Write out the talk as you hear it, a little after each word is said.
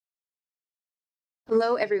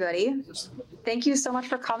Hello, everybody. Thank you so much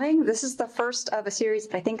for coming. This is the first of a series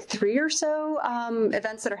of, I think, 3 or so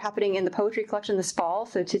events that are happening in the poetry collection this fall.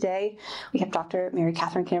 So today we have Dr. Mary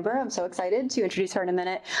Catherine Kinniburgh. I'm so excited to introduce her in a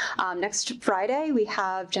minute. Next Friday, we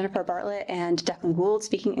have Jennifer Bartlett and Declan Gould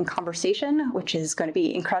speaking in conversation, which is going to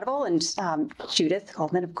be incredible. And Judith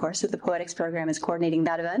Goldman, of course, of the Poetics program is coordinating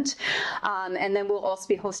that event. And then we'll also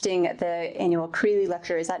be hosting the annual Creeley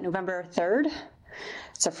Lecture. Is that November 3rd?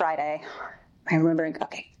 It's a Friday. I'm remembering.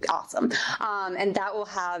 Okay, awesome. And that will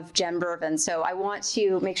have Jem Bervin. So I want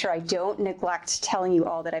to make sure I don't neglect telling you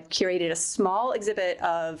all that I've curated a small exhibit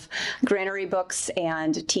of Granary Books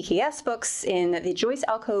and TKS Books in the Joyce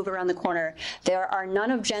alcove around the corner. There are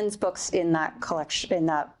none of Jen's books in that collection, in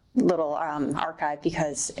that little archive,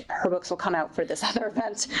 because her books will come out for this other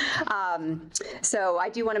event. So I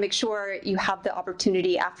do want to make sure you have the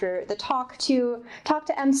opportunity after the talk to talk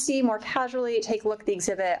to MC more casually, take a look at the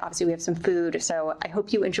exhibit. Obviously, we have some food, so I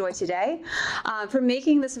hope you enjoy today. For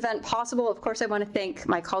making this event possible, of course, I want to thank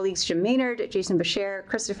my colleagues Jim Maynard, Jason Bashir,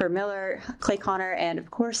 Christopher Miller, Clay Connor, and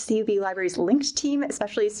of course, CUB Library's Linked team,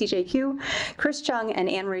 especially CJQ, Chris Chung, and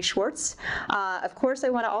Anne-Marie Schwartz. Of course, I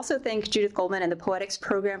want to also thank Judith Goldman and the Poetics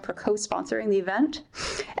program for co-sponsoring the event.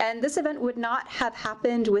 And this event would not have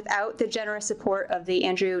happened without the generous support of the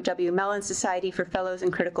Andrew W. Mellon Society for Fellows in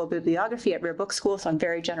Critical Bibliography at Rare Book School, so I'm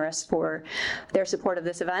very generous for their support of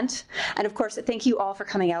this event. And of course, thank you all for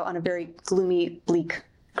coming out on a very gloomy, bleak,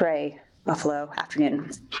 gray Buffalo afternoon.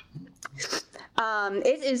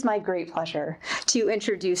 It is my great pleasure to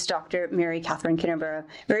introduce Dr. Mary Catherine Kinniburgh.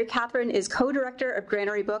 Mary Catherine is co-director of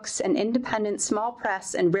Granary Books, an independent small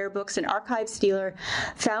press and rare books and archives dealer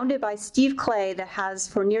founded by Steve Clay that has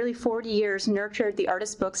for nearly 40 years nurtured the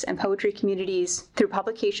artist books and poetry communities through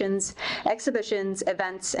publications, exhibitions,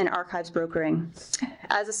 events, and archives brokering.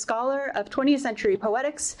 As a scholar of 20th century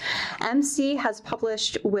poetics, MC has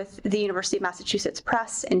published with the University of Massachusetts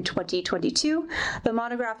Press in 2022 the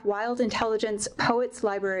monograph Wild Intelligence, Poets,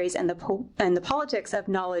 Libraries, and the Politics of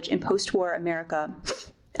Knowledge in Postwar America,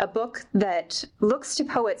 a book that looks to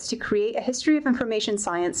poets to create a history of information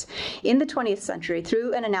science in the 20th century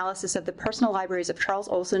through an analysis of the personal libraries of Charles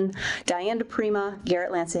Olson, Diane de Prima,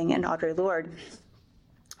 Garrett Lansing, and Audre Lorde.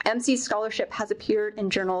 MC's scholarship has appeared in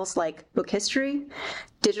journals like Book History,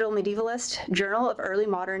 Digital Medievalist, Journal of Early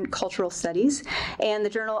Modern Cultural Studies, and the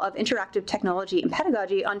Journal of Interactive Technology and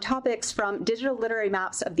Pedagogy on topics from digital literary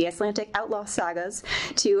maps of the Icelandic outlaw sagas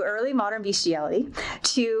to early modern bestiality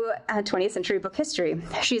to 20th century book history.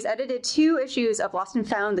 She's edited 2 issues of Lost and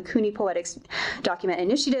Found, the CUNY Poetics Document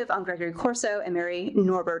Initiative on Gregory Corso and Mary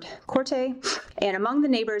Norbert Corte, and Among the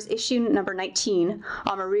Neighbors, issue number 19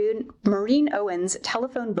 on Maureen Owen's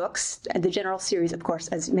Telephone Books. The general series, of course,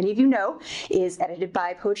 as many of you know, is edited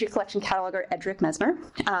by poetry collection cataloger Edric Mesmer.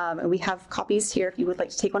 We have copies here if you would like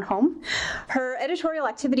to take one home. Her editorial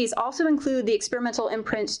activities also include the experimental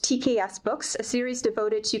imprint TKS Books, a series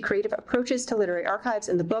devoted to creative approaches to literary archives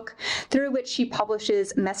in the book, through which she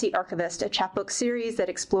publishes Messy Archivist, a chapbook series that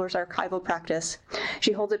explores archival practice.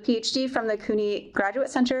 She holds a PhD from the CUNY Graduate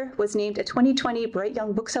Center, was named a 2020 Bright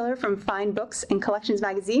Young Bookseller from Fine Books and Collections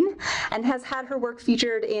magazine, and has had her work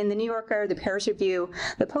featured in The New Yorker, The Paris Review,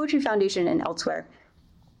 The Poetry Foundation, and elsewhere.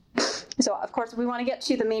 So, of course, we want to get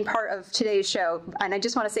to the main part of today's show, and I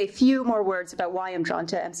just want to say a few more words about why I'm drawn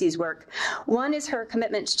to MC's work. One is her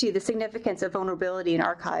commitment to the significance of vulnerability in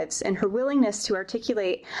archives and her willingness to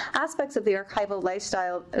articulate aspects of the archival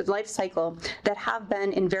life cycle that have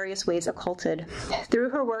been in various ways occulted. Through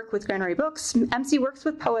her work with Granary Books, MC works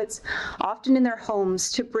with poets, often in their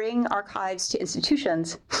homes, to bring archives to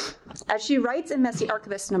institutions. As she writes in Messy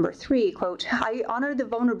Archivist number 3, quote, "I honor the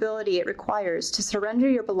vulnerability it requires to surrender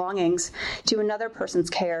your belongings to another person's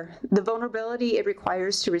care, the vulnerability it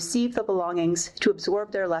requires to receive the belongings, to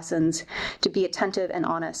absorb their lessons, to be attentive and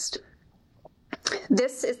honest."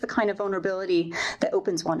 This is the kind of vulnerability that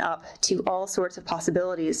opens one up to all sorts of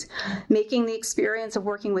possibilities, making the experience of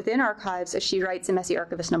working within archives, as she writes in Messy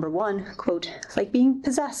Archivist number 1, quote, "like being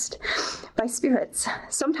possessed by spirits.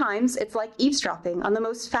 Sometimes it's like eavesdropping on the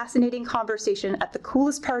most fascinating conversation at the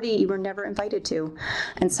coolest party you were never invited to.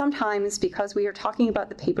 And sometimes, because we are talking about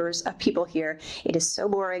the papers of people here, it is so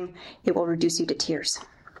boring, it will reduce you to tears."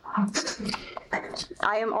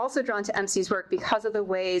 I am also drawn to MC's work because of the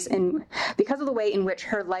way in which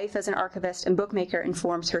her life as an archivist and bookmaker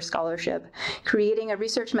informs her scholarship, creating a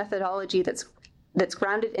research methodology that's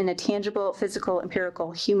grounded in a tangible, physical,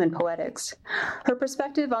 empirical, human poetics. Her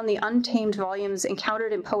perspective on the untamed volumes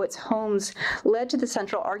encountered in poets' homes led to the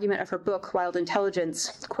central argument of her book, Wild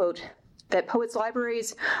Intelligence, quote, that poets'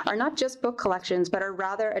 libraries are not just book collections, but are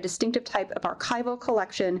rather a distinctive type of archival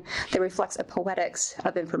collection that reflects a poetics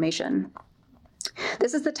of information.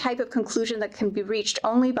 This is the type of conclusion that can be reached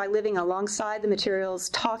only by living alongside the materials,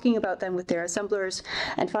 talking about them with their assemblers,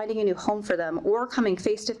 and finding a new home for them, or coming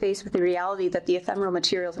face to face with the reality that the ephemeral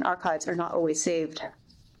materials and archives are not always saved.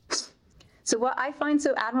 So what I find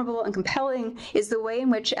so admirable and compelling is the way in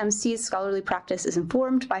which MC's scholarly practice is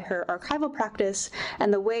informed by her archival practice,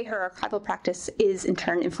 and the way her archival practice is in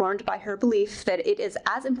turn informed by her belief that it is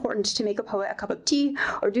as important to make a poet a cup of tea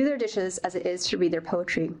or do their dishes as it is to read their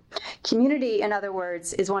poetry. Community, in other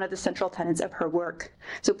words, is one of the central tenets of her work.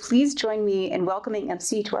 So please join me in welcoming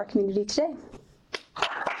MC to our community today.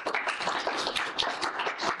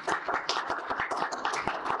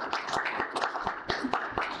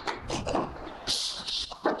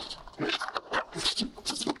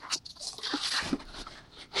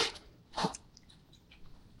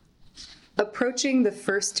 Approaching the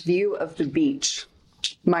first view of the beach,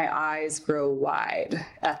 my eyes grow wide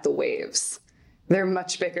at the waves. They're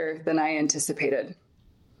much bigger than I anticipated.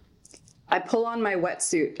 I pull on my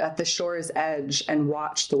wetsuit at the shore's edge and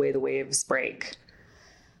watch the way the waves break.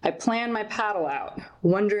 I plan my paddle out,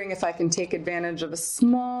 wondering if I can take advantage of a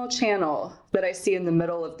small channel that I see in the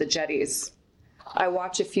middle of the jetties. I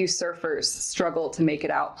watch a few surfers struggle to make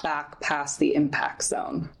it out back past the impact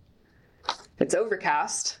zone. It's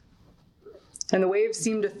overcast, and the waves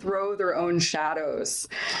seem to throw their own shadows.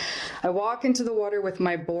 I walk into the water with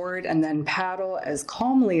my board and then paddle as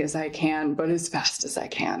calmly as I can, but as fast as I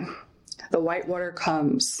can. The white water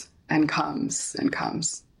comes and comes and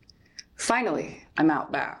comes. Finally, I'm out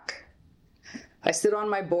back. I sit on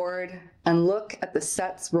my board and look at the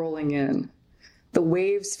sets rolling in. The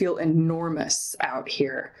waves feel enormous out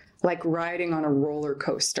here, like riding on a roller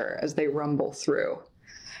coaster as they rumble through.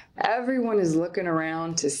 Everyone is looking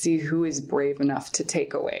around to see who is brave enough to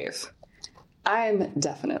take a wave. I'm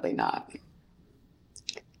definitely not.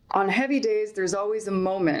 On heavy days, there's always a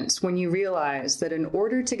moment when you realize that in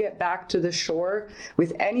order to get back to the shore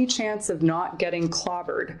with any chance of not getting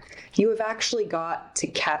clobbered, you have actually got to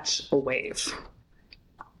catch a wave.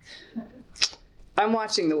 I'm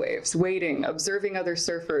watching the waves, waiting, observing other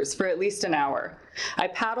surfers for at least an hour. I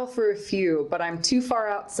paddle for a few, but I'm too far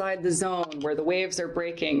outside the zone where the waves are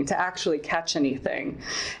breaking to actually catch anything.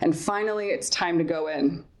 And finally, it's time to go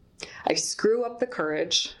in. I screw up the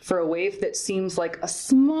courage for a wave that seems like a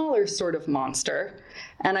smaller sort of monster,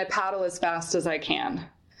 and I paddle as fast as I can.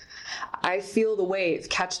 I feel the wave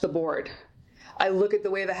catch the board. I look at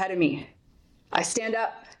the wave ahead of me. I stand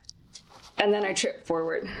up, and then I trip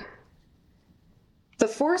forward. The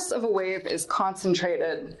force of a wave is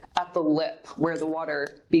concentrated at the lip where the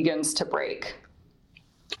water begins to break.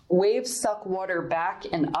 Waves suck water back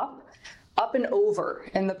and up and over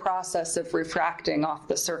in the process of refracting off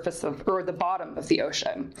the surface of, or the bottom of the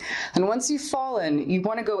ocean. And once you've fallen, you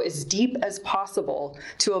want to go as deep as possible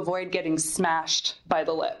to avoid getting smashed by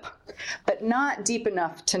the lip, but not deep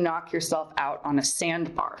enough to knock yourself out on a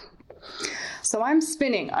sandbar. So I'm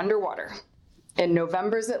spinning underwater in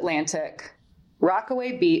November's Atlantic,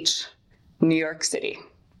 Rockaway Beach, New York City.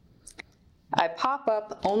 I pop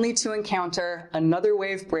up only to encounter another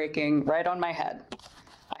wave breaking right on my head.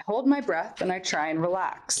 I hold my breath and I try and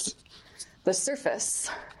relax. The surface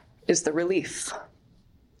is the relief.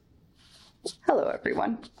 Hello,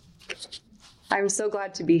 everyone. I'm so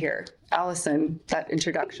glad to be here. Allison, that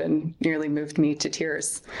introduction nearly moved me to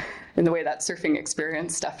tears in the way that surfing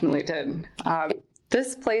experience definitely did.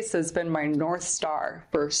 This place has been my North Star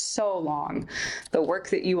for so long. The work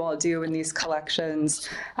that you all do in these collections,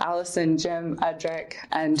 Allison, Jim, Edric,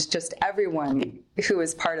 and just everyone who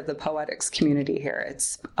is part of the poetics community here.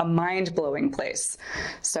 It's a mind-blowing place.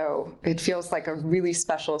 So it feels like a really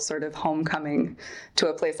special sort of homecoming to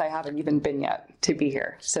a place I haven't even been yet to be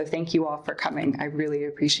here. So thank you all for coming. I really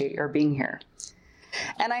appreciate your being here.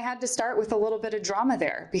 And I had to start with a little bit of drama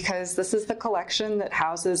there because this is the collection that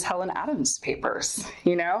houses Helen Adams' papers,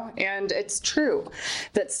 you know? And it's true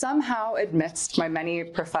that somehow amidst my many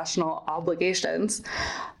professional obligations,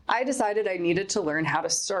 I decided I needed to learn how to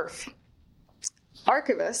surf.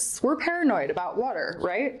 Archivists, we're paranoid about water,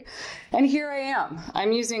 right? And here I am.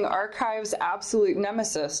 I'm using Archive's absolute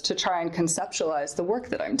nemesis to try and conceptualize the work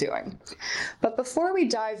that I'm doing. But before we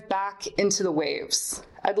dive back into the waves,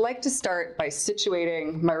 I'd like to start by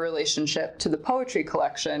situating my relationship to the poetry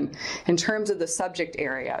collection in terms of the subject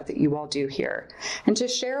area that you all do here, and to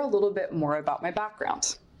share a little bit more about my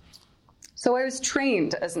background. So I was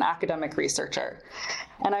trained as an academic researcher,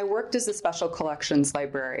 and I worked as a special collections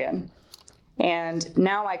librarian. And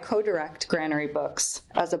now I co-direct Granary Books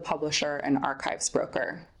as a publisher and archives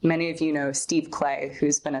broker. Many of you know Steve Clay,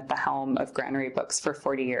 who's been at the helm of Granary Books for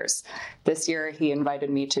 40 years. This year, he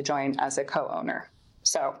invited me to join as a co-owner.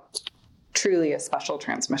 So truly a special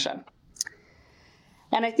transmission.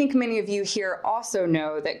 And I think many of you here also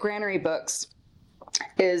know that Granary Books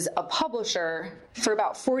is a publisher. For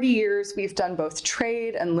about 40 years, we've done both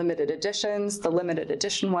trade and limited editions. The limited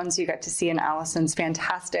edition ones you get to see in Allison's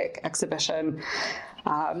fantastic exhibition.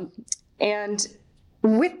 And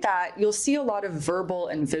with that, you'll see a lot of verbal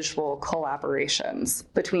and visual collaborations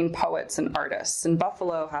between poets and artists. And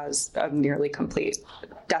Buffalo has a nearly complete,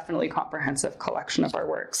 definitely comprehensive collection of our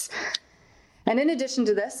works. And in addition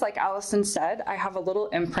to this, like Allison said, I have a little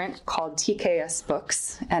imprint called TKS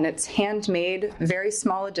Books, and it's handmade, very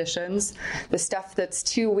small editions. The stuff that's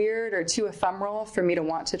too weird or too ephemeral for me to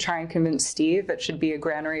want to try and convince Steve it should be a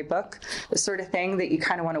Granary book, the sort of thing that you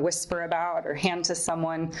kind of want to whisper about or hand to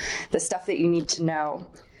someone, the stuff that you need to know.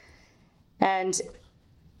 And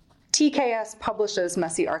TKS publishes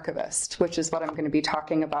Messy Archivist, which is what I'm going to be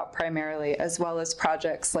talking about primarily, as well as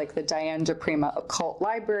projects like the Diane DePrima Occult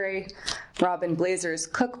Library, Robin Blazer's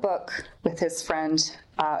cookbook with his friend,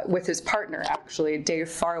 with his partner, actually, Dave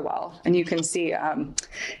Farwell. And you can see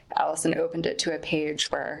Allison opened it to a page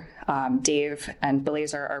where Dave and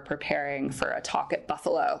Blazer are preparing for a talk at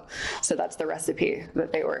Buffalo. So that's the recipe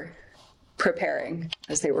that they were preparing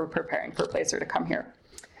as they were preparing for Blazer to come here.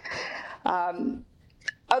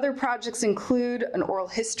 Other projects include an oral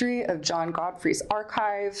history of John Godfrey's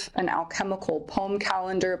archive, an alchemical poem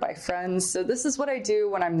calendar by friends. So this is what I do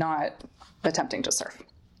when I'm not attempting to surf.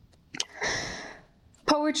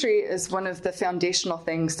 Poetry is one of the foundational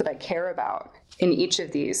things that I care about in each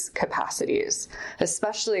of these capacities,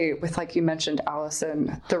 especially with, like you mentioned,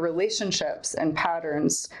 Allison, the relationships and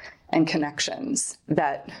patterns and connections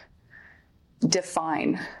that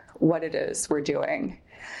define what it is we're doing.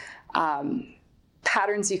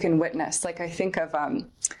 Patterns you can witness. Like I think of,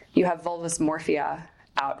 you have Vulvus Morphia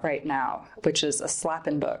out right now, which is a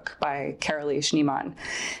Slappin book by Carolee Schneemann.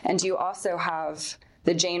 And you also have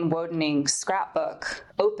the Jane Wodening scrapbook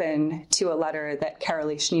open to a letter that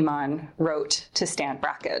Carolee Schneemann wrote to Stan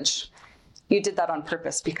Brakhage. You did that on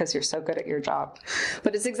purpose because you're so good at your job.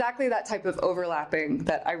 But it's exactly that type of overlapping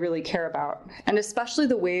that I really care about, and especially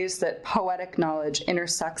the ways that poetic knowledge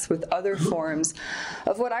intersects with other forms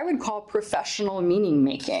of what I would call professional meaning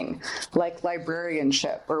making, like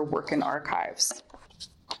librarianship or work in archives.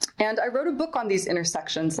 And I wrote a book on these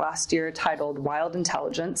intersections last year titled Wild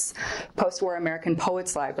Intelligence, Postwar American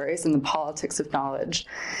Poets' Libraries and the Politics of Knowledge.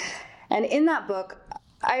 And in that book,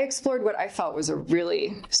 I explored what I felt was a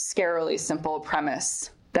really scarily simple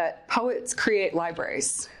premise, that poets create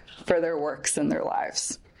libraries for their works and their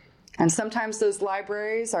lives. And sometimes those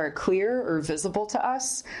libraries are clear or visible to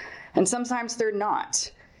us, and sometimes they're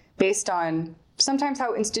not, based on sometimes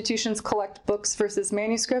how institutions collect books versus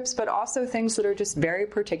manuscripts, but also things that are just very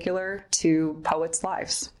particular to poets'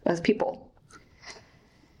 lives as people.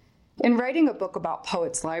 In writing a book about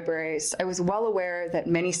poets' libraries, I was well aware that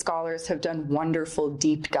many scholars have done wonderful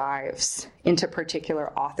deep dives into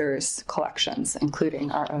particular authors' collections, including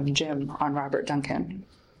our own Jim on Robert Duncan.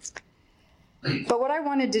 But what I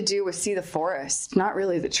wanted to do was see the forest, not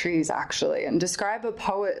really the trees, actually, and describe a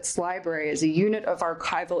poet's library as a unit of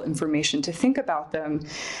archival information, to think about them,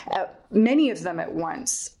 many of them at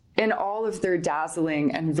once, in all of their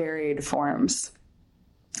dazzling and varied forms.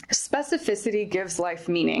 Specificity gives life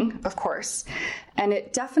meaning, of course, and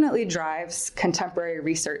it definitely drives contemporary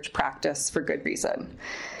research practice for good reason.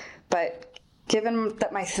 But given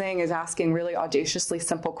that my thing is asking really audaciously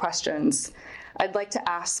simple questions, I'd like to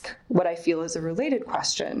ask what I feel is a related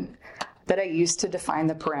question that I use to define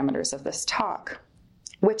the parameters of this talk,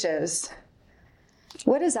 which is,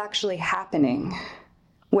 what is actually happening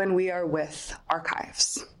when we are with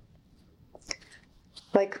archives?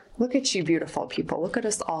 Like, look at you beautiful people. Look at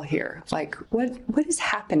us all here. Like, what is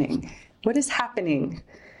happening? What is happening?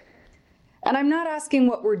 And I'm not asking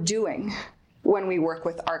what we're doing when we work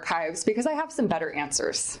with archives, because I have some better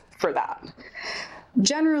answers for that.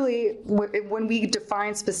 Generally, when we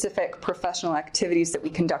define specific professional activities that we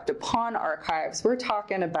conduct upon archives, we're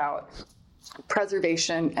talking about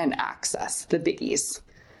preservation and access, the biggies.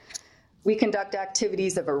 We conduct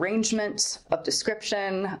activities of arrangement, of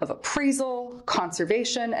description, of appraisal,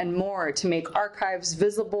 conservation, and more to make archives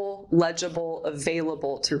visible, legible,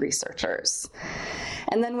 available to researchers.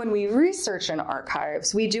 And then when we research in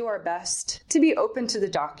archives, we do our best to be open to the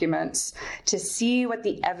documents, to see what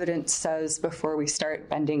the evidence says before we start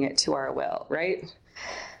bending it to our will, right?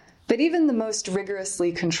 But even the most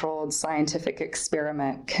rigorously controlled scientific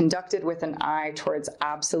experiment conducted with an eye towards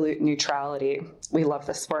absolute neutrality, we love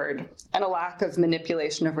this word, and a lack of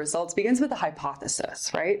manipulation of results begins with a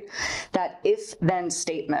hypothesis, right? That if-then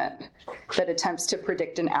statement that attempts to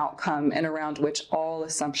predict an outcome and around which all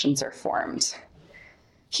assumptions are formed.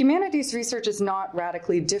 Humanities research is not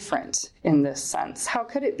radically different in this sense. How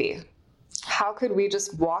could it be? How could we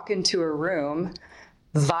just walk into a room,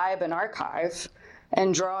 vibe an archive,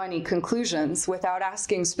 and draw any conclusions without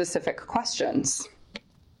asking specific questions?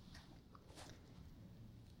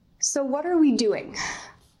 So what are we doing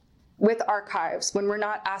with archives when we're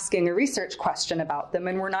not asking a research question about them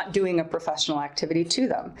and we're not doing a professional activity to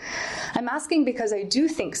them? I'm asking because I do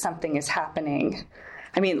think something is happening.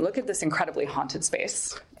 I mean, look at this incredibly haunted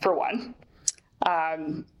space, for one.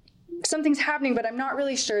 Something's happening, but I'm not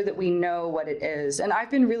really sure that we know what it is. And I've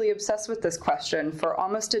been really obsessed with this question for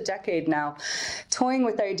almost a decade now, toying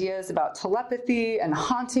with ideas about telepathy and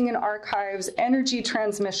haunting in archives, energy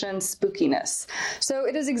transmission, spookiness. So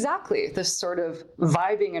it is exactly this sort of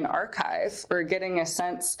vibing an archive or getting a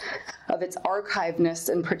sense of its archiveness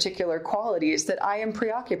and particular qualities that I am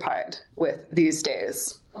preoccupied with these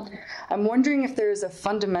days. I'm wondering if there is a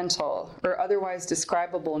fundamental or otherwise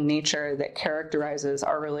describable nature that characterizes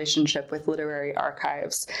our relationship with literary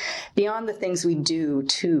archives beyond the things we do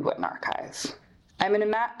to an archive. I'm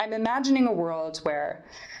imagining a world where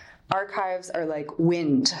archives are like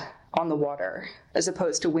wind on the water as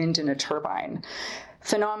opposed to wind in a turbine,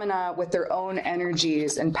 phenomena with their own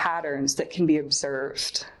energies and patterns that can be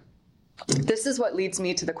observed. This is what leads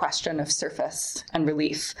me to the question of surface and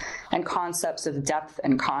relief and concepts of depth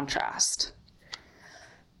and contrast.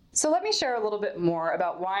 So let me share a little bit more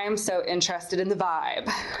about why I'm so interested in the vibe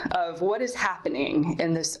of what is happening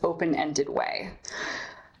in this open-ended way.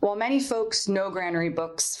 While many folks know Granary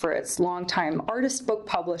Books for its longtime artist book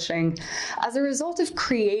publishing, as a result of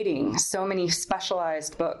creating so many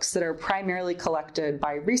specialized books that are primarily collected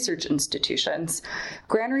by research institutions,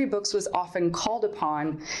 Granary Books was often called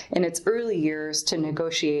upon in its early years to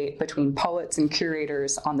negotiate between poets and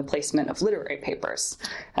curators on the placement of literary papers.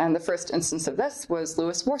 And the first instance of this was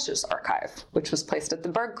Lewis Worcester's archive, which was placed at the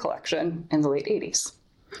Berg Collection in the late 80s.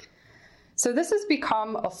 So this has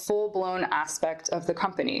become a full-blown aspect of the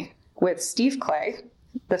company, with Steve Clay,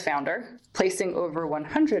 the founder, placing over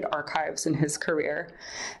 100 archives in his career.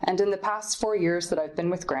 And in the past 4 years that I've been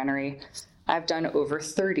with Granary, I've done over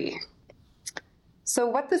 30. So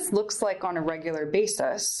what this looks like on a regular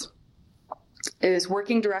basis is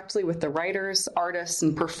working directly with the writers, artists,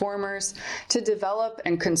 and performers to develop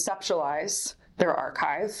and conceptualize their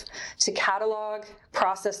archive, to catalog,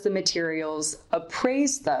 process the materials,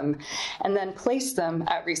 appraise them, and then place them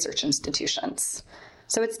at research institutions.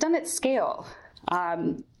 So it's done at scale.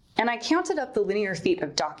 And I counted up the linear feet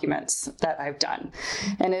of documents that I've done.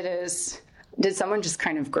 And it is, did someone just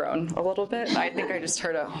kind of groan a little bit? I think I just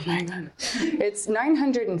heard a, oh my God. It's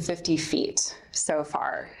 950 feet so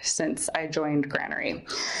far since I joined Granary.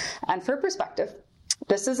 And for perspective,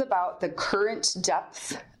 this is about the current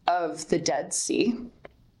depth of the Dead Sea.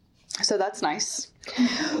 So that's nice.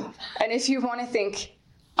 And if you want to think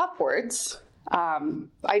upwards,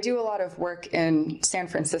 I do a lot of work in San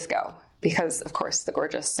Francisco because, of course, the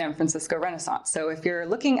gorgeous San Francisco Renaissance. So if you're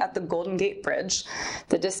looking at the Golden Gate Bridge,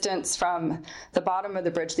 the distance from the bottom of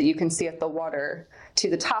the bridge that you can see at the water to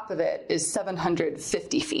the top of it is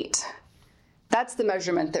 750 feet. That's the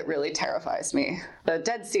measurement that really terrifies me. The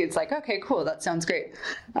Dead Sea, it's like, okay, cool, that sounds great.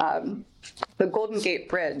 The Golden Gate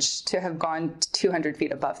Bridge, to have gone 200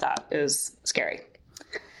 feet above that is scary.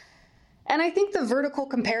 And I think the vertical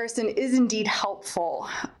comparison is indeed helpful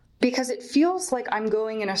because it feels like I'm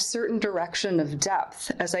going in a certain direction of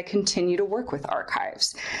depth as I continue to work with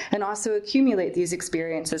archives and also accumulate these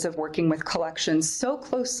experiences of working with collections so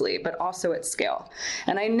closely, but also at scale.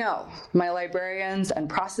 And I know my librarians and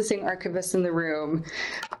processing archivists in the room,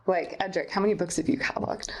 like, Edric, how many books have you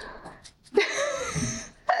cataloged?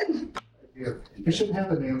 You should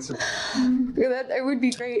have an answer. It would be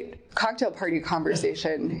great cocktail party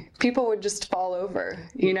conversation. People would just fall over,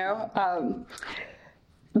 you know?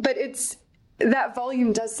 But it's, that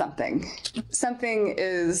volume does something. Something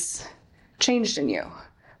is changed in you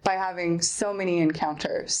by having so many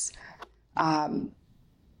encounters. And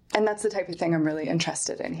that's the type of thing I'm really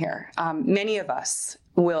interested in here. Many of us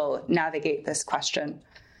will navigate this question,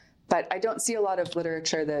 but I don't see a lot of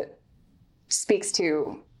literature that speaks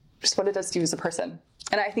to just what it does to you as a person.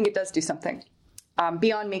 And I think it does do something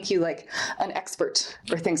beyond make you like an expert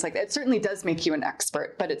or things like that. It certainly does make you an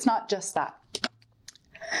expert, but it's not just that.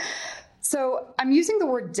 So I'm using the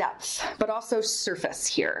word depth, but also surface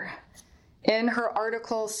here. In her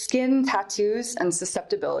article, Skin, Tattoos, and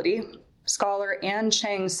Susceptibility, scholar Anne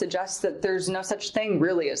Chang suggests that there's no such thing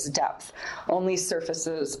really as depth, only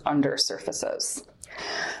surfaces under surfaces.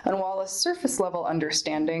 And while a surface-level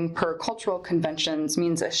understanding per cultural conventions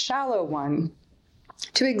means a shallow one,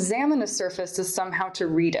 to examine a surface is somehow to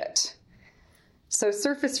read it. So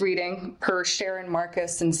surface reading, per Sharon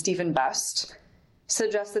Marcus and Stephen Best,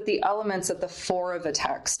 suggests that the elements at the fore of a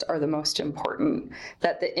text are the most important,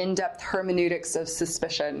 that the in-depth hermeneutics of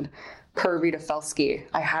suspicion, per Rita Felsky,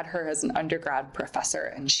 I had her as an undergrad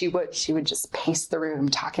professor, and she would just pace the room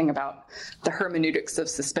talking about the hermeneutics of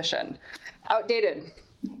suspicion. Outdated.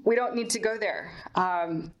 We don't need to go there.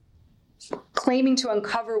 Claiming to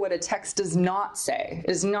uncover what a text does not say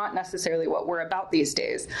is not necessarily what we're about these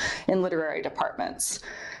days in literary departments.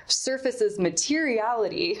 Surface's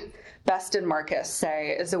materiality, Best and Marcus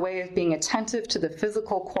say, is a way of being attentive to the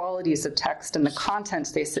physical qualities of text and the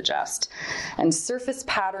content they suggest. And surface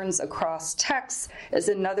patterns across texts is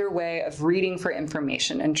another way of reading for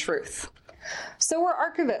information and truth. So we're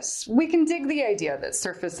archivists. We can dig the idea that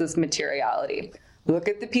surface is materiality. Look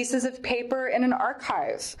at the pieces of paper in an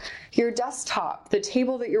archive, your desktop, the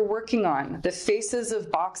table that you're working on, the faces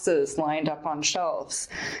of boxes lined up on shelves.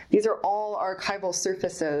 These are all archival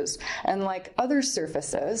surfaces, and like other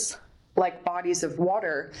surfaces, like bodies of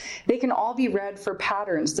water, they can all be read for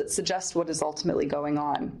patterns that suggest what is ultimately going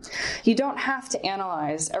on. You don't have to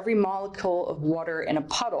analyze every molecule of water in a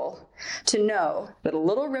puddle to know that a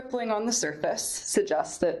little rippling on the surface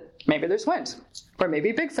suggests that maybe there's wind, or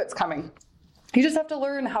maybe Bigfoot's coming. You just have to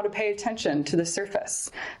learn how to pay attention to the surface,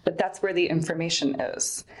 but that's where the information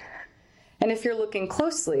is. And if you're looking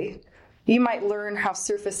closely, you might learn how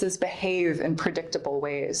surfaces behave in predictable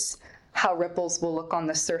ways, how ripples will look on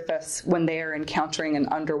the surface when they are encountering an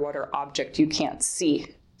underwater object you can't see,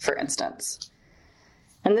 for instance.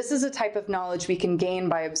 And this is a type of knowledge we can gain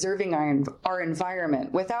by observing our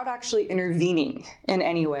environment without actually intervening in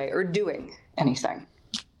any way or doing anything.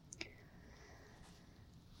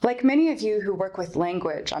 Like many of you who work with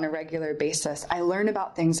language on a regular basis, I learn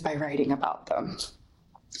about things by writing about them.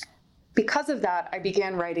 Because of that, I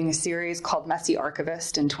began writing a series called Messy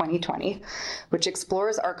Archivist in 2020, which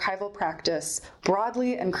explores archival practice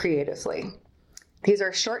broadly and creatively. These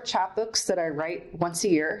are short chapbooks that I write once a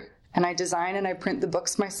year, and I design and I print the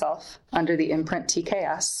books myself under the imprint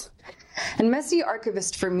TKS. And Messy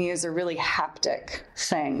Archivist for me is a really haptic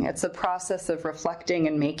thing. It's a process of reflecting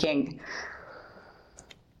and making.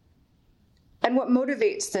 And what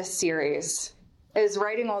motivates this series is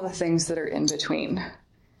writing all the things that are in between.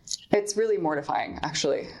 It's really mortifying,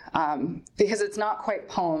 actually, because it's not quite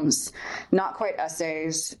poems, not quite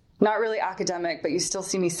essays, not really academic, but you still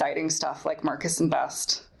see me citing stuff like Marcus and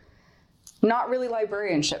Best. Not really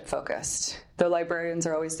librarianship focused, though librarians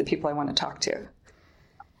are always the people I want to talk to.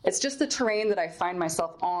 It's just the terrain that I find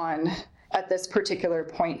myself on at this particular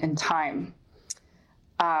point in time.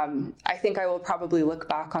 I think I will probably look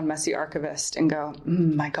back on Messy Archivist and go,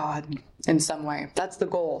 my God, in some way. That's the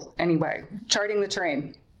goal, anyway, charting the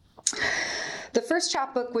terrain. The first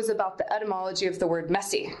chapbook was about the etymology of the word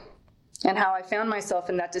messy and how I found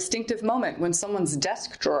myself in that distinctive moment when someone's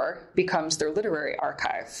desk drawer becomes their literary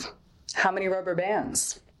archive. How many rubber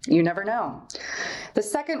bands? You never know. The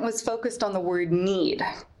second was focused on the word need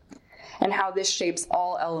and how this shapes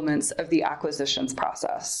all elements of the acquisitions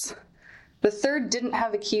process. The third didn't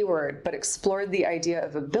have a keyword, but explored the idea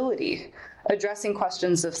of ability, addressing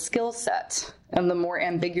questions of skill set and the more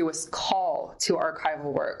ambiguous call to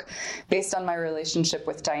archival work based on my relationship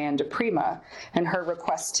with Diane DePrima and her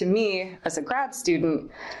request to me as a grad student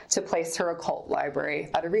to place her occult library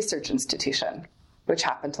at a research institution, which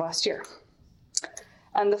happened last year.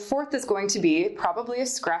 And the fourth is going to be probably a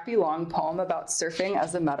scrappy long poem about surfing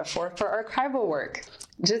as a metaphor for archival work.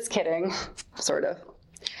 Just kidding, sort of.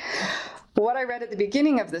 What I read at the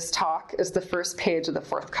beginning of this talk is the first page of the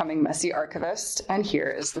forthcoming Messy Archivist, and here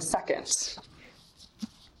is the second.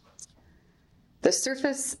 The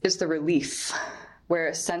surface is the relief, where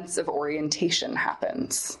a sense of orientation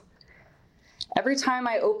happens. Every time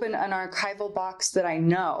I open an archival box that I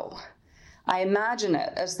know, I imagine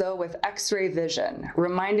it as though with X-ray vision,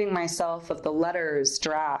 reminding myself of the letters,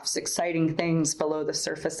 drafts, exciting things below the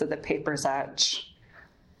surface of the paper's edge.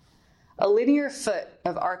 A linear foot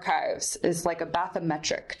of archives is like a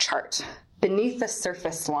bathymetric chart. Beneath the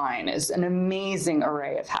surface line is an amazing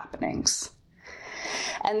array of happenings.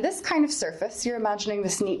 And this kind of surface, you're imagining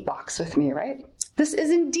this neat box with me, right? This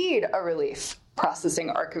is indeed a relief, processing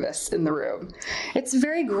archivists in the room. It's a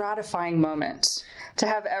very gratifying moment to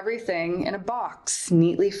have everything in a box,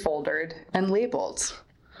 neatly folded and labeled.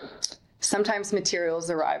 Sometimes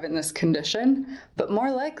materials arrive in this condition, but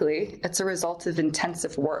more likely it's a result of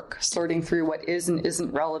intensive work, sorting through what is and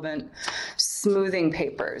isn't relevant, smoothing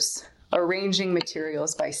papers, arranging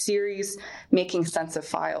materials by series, making sense of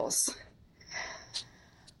files.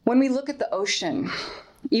 When we look at the ocean,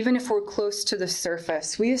 even if we're close to the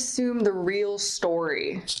surface, we assume the real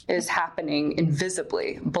story is happening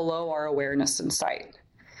invisibly below our awareness and sight.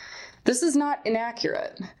 This is not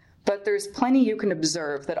inaccurate, but there's plenty you can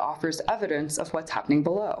observe that offers evidence of what's happening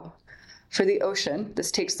below. For the ocean,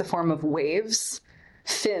 this takes the form of waves,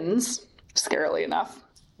 fins, scarily enough,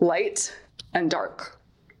 light, and dark.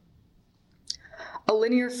 A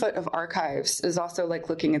linear foot of archives is also like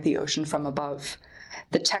looking at the ocean from above.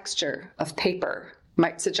 The texture of paper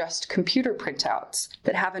might suggest computer printouts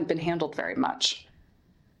that haven't been handled very much.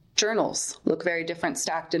 Journals look very different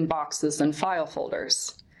stacked in boxes than file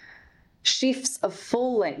folders. Sheafs of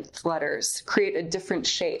full-length letters create a different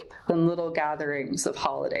shape than little gatherings of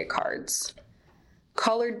holiday cards.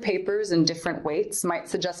 Colored papers in different weights might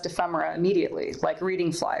suggest ephemera immediately, like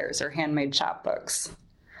reading flyers or handmade chapbooks.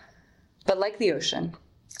 But like the ocean,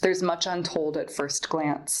 there's much untold at first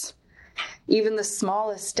glance. Even the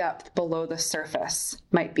smallest depth below the surface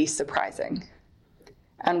might be surprising.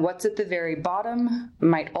 And what's at the very bottom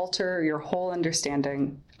might alter your whole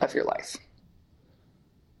understanding of your life.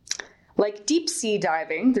 Like deep sea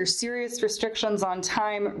diving, there's serious restrictions on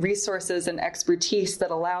time, resources, and expertise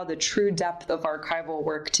that allow the true depth of archival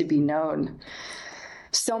work to be known.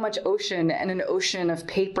 So much ocean and an ocean of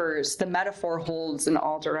papers, the metaphor holds in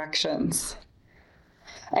all directions.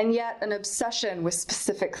 And yet an obsession with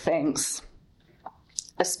specific things.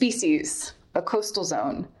 A species, a coastal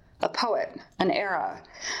zone, a poet, an era,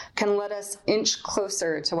 can let us inch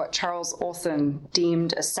closer to what Charles Olson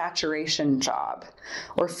deemed a saturation job,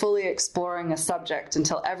 or fully exploring a subject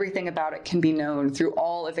until everything about it can be known through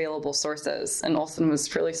all available sources. And Olson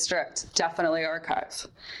was really strict, definitely archive.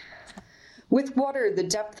 With water, the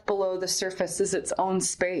depth below the surface is its own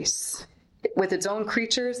space, with its own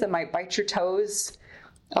creatures that might bite your toes,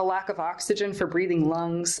 a lack of oxygen for breathing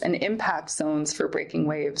lungs, and impact zones for breaking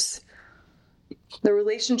waves. The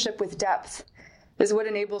relationship with depth is what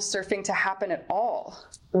enables surfing to happen at all.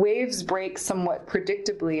 Waves break somewhat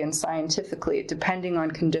predictably and scientifically, depending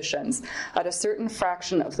on conditions, at a certain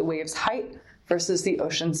fraction of the wave's height versus the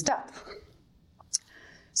ocean's depth.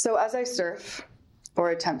 So as I surf,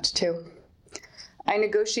 or attempt to, I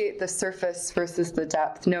negotiate the surface versus the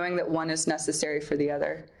depth, knowing that one is necessary for the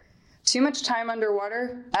other. Too much time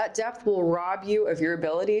underwater at depth will rob you of your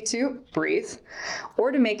ability to breathe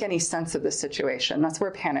or to make any sense of the situation. That's where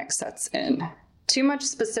panic sets in. Too much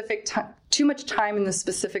time in the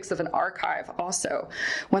specifics of an archive also,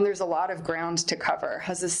 when there's a lot of ground to cover,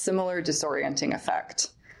 has a similar disorienting effect.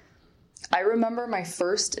 I remember my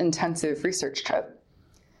first intensive research trip.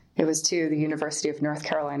 It was to the University of North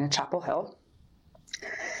Carolina, Chapel Hill.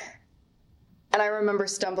 And I remember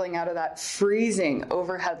stumbling out of that freezing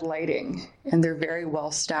overhead lighting in their very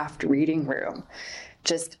well-staffed reading room,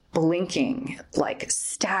 just blinking, like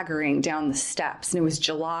staggering down the steps. And it was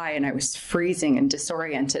July and I was freezing and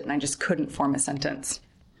disoriented and I just couldn't form a sentence.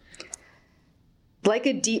 Like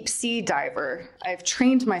a deep sea diver, I've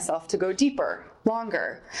trained myself to go deeper,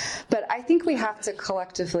 longer. But I think we have to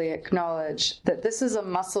collectively acknowledge that this is a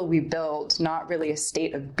muscle we build, not really a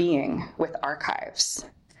state of being with archives.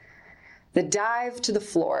 The dive to the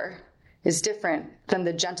floor is different than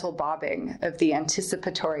the gentle bobbing of the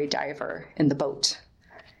anticipatory diver in the boat.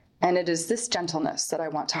 And it is this gentleness that I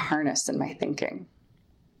want to harness in my thinking.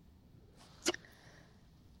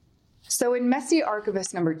 So in Messy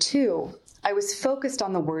Archivist number 2, I was focused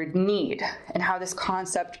on the word need and how this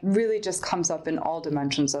concept really just comes up in all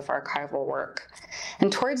dimensions of archival work.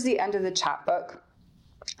 And towards the end of the chapbook,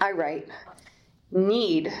 I write,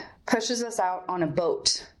 need pushes us out on a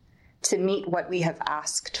boat to meet what we have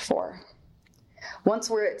asked for. Once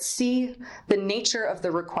we're at sea, the nature of the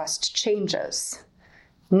request changes.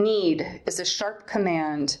 Need is a sharp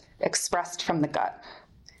command expressed from the gut.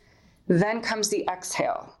 Then comes the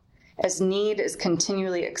exhale, as need is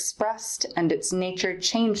continually expressed and its nature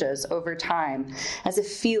changes over time as a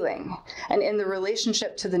feeling and in the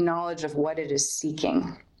relationship to the knowledge of what it is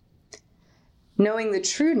seeking. Knowing the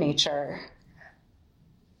true nature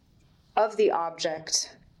of the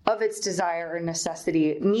object, of its desire or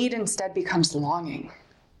necessity, need instead becomes longing.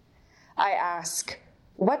 I ask,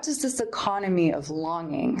 what does this economy of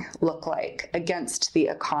longing look like against the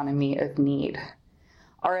economy of need?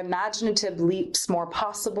 Are imaginative leaps more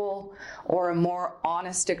possible, or a more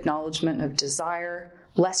honest acknowledgement of desire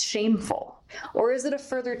less shameful? Or is it a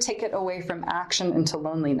further ticket away from action into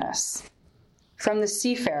loneliness? from the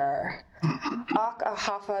seafarer, Ak a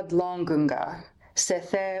hafad longunga,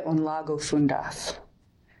 sethe un lago fundath.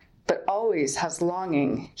 But always has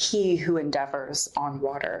longing he who endeavors on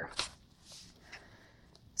water.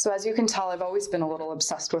 So as you can tell, I've always been a little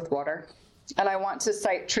obsessed with water. And I want to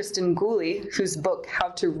cite Tristan Gooley, whose book, How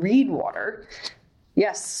to Read Water,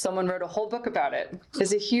 yes, someone wrote a whole book about it,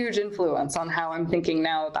 is a huge influence on how I'm thinking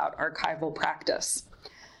now about archival practice.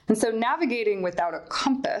 And so navigating without a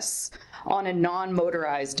compass on a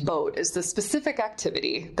non-motorized boat is the specific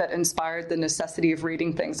activity that inspired the necessity of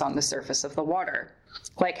reading things on the surface of the water,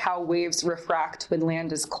 like how waves refract when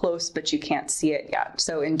land is close but you can't see it yet.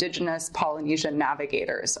 So indigenous Polynesian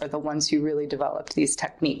navigators are the ones who really developed these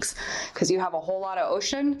techniques, because you have a whole lot of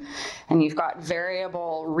ocean and you've got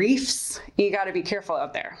variable reefs. You got to be careful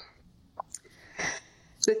out there.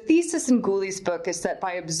 The thesis in Gooley's book is that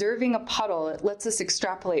by observing a puddle, it lets us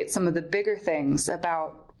extrapolate some of the bigger things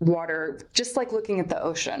about water, just like looking at the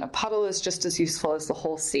ocean. A puddle is just as useful as the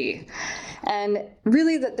whole sea. And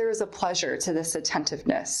really that there is a pleasure to this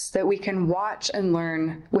attentiveness, that we can watch and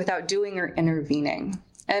learn without doing or intervening.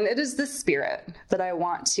 And it is this spirit that I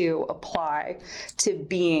want to apply to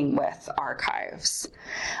being with archives.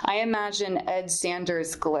 I imagine Ed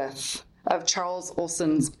Sanders' glyph of Charles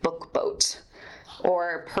Olson's book boat,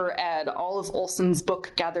 or per Ed, all of Olson's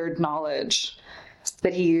book gathered knowledge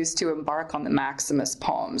that he used to embark on the Maximus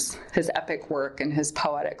poems, his epic work and his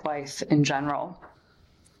poetic life in general.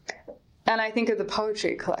 And I think of the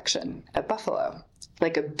poetry collection at Buffalo,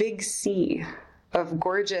 like a big sea of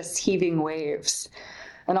gorgeous heaving waves.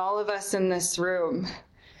 And all of us in this room,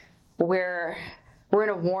 we're in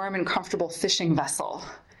a warm and comfortable fishing vessel.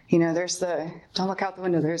 You know, don't look out the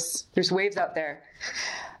window, there's waves out there.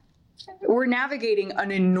 We're navigating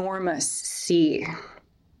an enormous sea.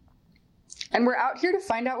 And we're out here to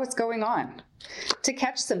find out what's going on, to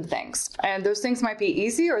catch some things. And those things might be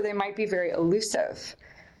easy or they might be very elusive.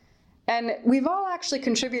 And we've all actually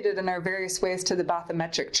contributed in our various ways to the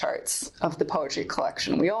bathymetric charts of the poetry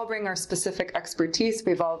collection. We all bring our specific expertise.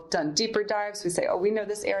 We've all done deeper dives. We say, oh, we know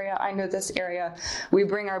this area, I know this area. We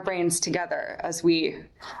bring our brains together as we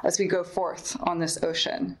go forth on this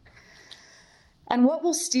ocean. And what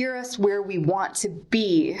will steer us where we want to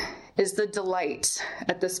be is the delight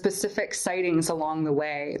at the specific sightings along the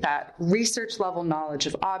way, that research level knowledge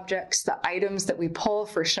of objects, the items that we pull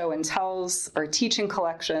for show and tells or teaching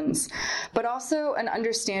collections, but also an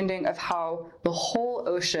understanding of how the whole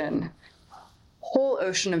ocean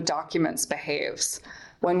of documents behaves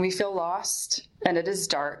when we feel lost and it is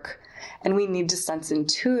dark and we need to sense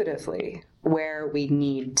intuitively where we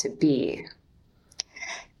need to be.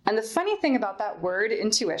 And the funny thing about that word,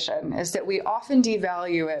 intuition, is that we often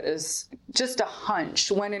devalue it as just a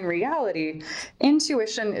hunch, when in reality,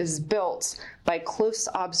 intuition is built by close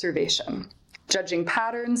observation, judging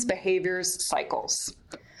patterns, behaviors, cycles.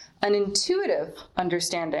 An intuitive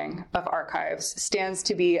understanding of archives stands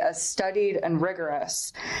to be as studied and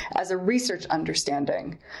rigorous as a research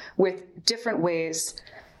understanding, with different ways,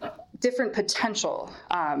 different potential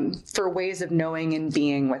for ways of knowing and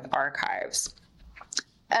being with archives.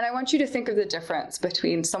 And I want you to think of the difference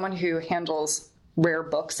between someone who handles rare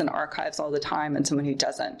books and archives all the time and someone who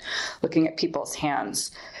doesn't, looking at people's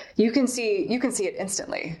hands. You can see it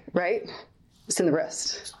instantly, right? It's in the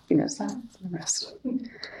wrist. You notice that? It's in the wrist.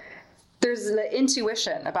 There's the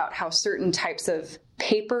intuition about how certain types of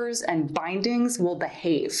papers and bindings will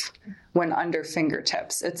behave when under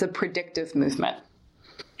fingertips. It's a predictive movement.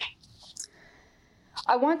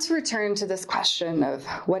 I want to return to this question of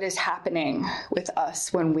what is happening with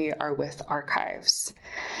us when we are with archives.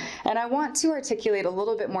 And I want to articulate a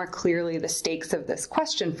little bit more clearly the stakes of this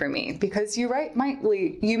question for me, because you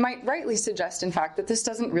might rightly suggest, in fact, that this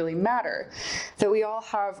doesn't really matter, that we all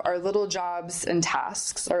have our little jobs and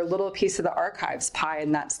tasks, our little piece of the archives pie,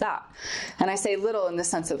 and that's that. And I say little in the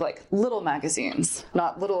sense of like little magazines,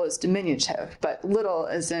 not little as diminutive, but little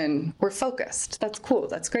as in we're focused. That's cool,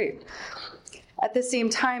 that's great. At the same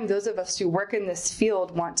time, those of us who work in this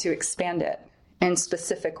field want to expand it in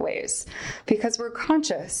specific ways, because we're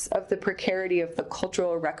conscious of the precarity of the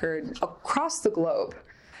cultural record across the globe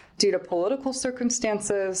due to political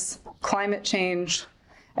circumstances, climate change,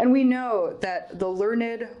 and we know that the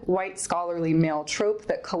learned, white, scholarly male trope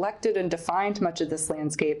that collected and defined much of this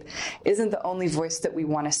landscape isn't the only voice that we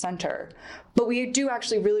want to center. But we do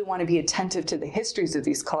actually really want to be attentive to the histories of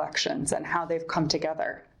these collections and how they've come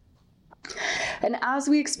together. And as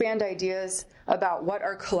we expand ideas about what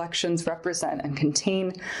our collections represent and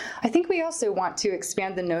contain, I think we also want to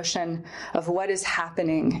expand the notion of what is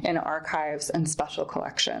happening in archives and special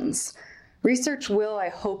collections. Research will, I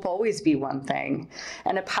hope, always be one thing,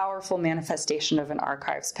 and a powerful manifestation of an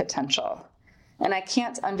archive's potential. And I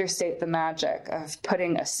can't understate the magic of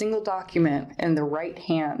putting a single document in the right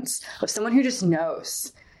hands of someone who just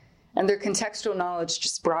knows, and their contextual knowledge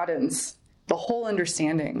just broadens the whole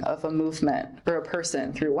understanding of a movement or a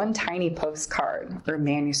person through one tiny postcard or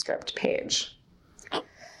manuscript page.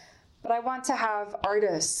 But I want to have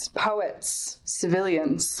artists, poets,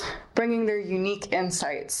 civilians bringing their unique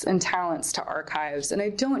insights and talents to archives. And I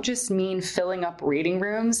don't just mean filling up reading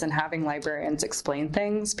rooms and having librarians explain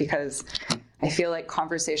things, because I feel like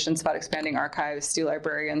conversations about expanding archives do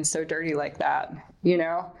librarians so dirty like that, you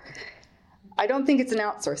know? I don't think it's an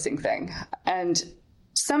outsourcing thing. And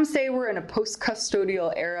some say we're in a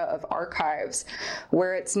post-custodial era of archives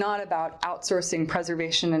where it's not about outsourcing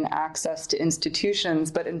preservation and access to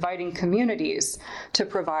institutions, but inviting communities to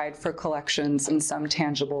provide for collections in some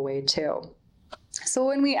tangible way too. So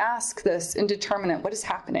when we ask this indeterminate, what is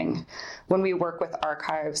happening when we work with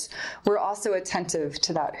archives, we're also attentive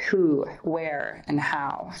to that who, where, and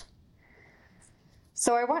how.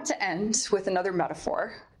 So I want to end with another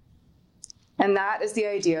metaphor, and that is the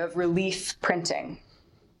idea of relief printing.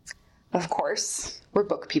 Of course, we're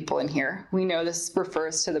book people in here. We know this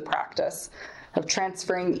refers to the practice of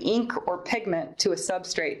transferring ink or pigment to a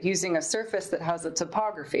substrate using a surface that has a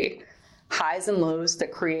topography, highs and lows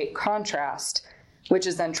that create contrast, which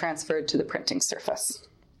is then transferred to the printing surface.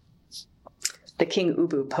 The King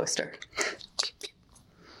Ubu poster.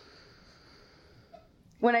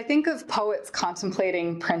 When I think of poets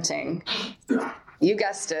contemplating printing, you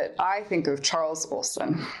guessed it, I think of Charles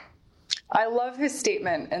Olson. I love his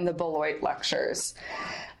statement in the Beloit Lectures,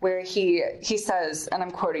 where he says, and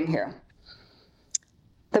I'm quoting here,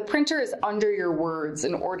 "The printer is under your words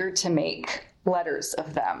in order to make letters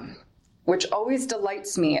of them, which always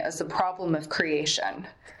delights me as a problem of creation.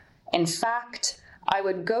 In fact, I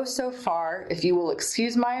would go so far, if you will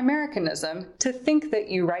excuse my Americanism, to think that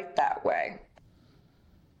you write that way.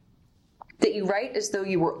 That you write as though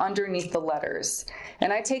you were underneath the letters.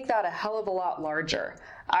 And I take that a hell of a lot larger.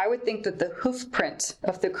 I would think that the hoof print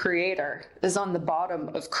of the creator is on the bottom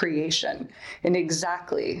of creation in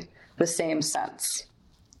exactly the same sense."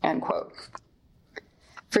 End quote.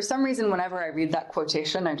 For some reason, whenever I read that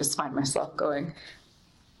quotation, I just find myself going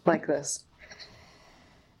like this.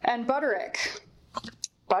 And Butterick,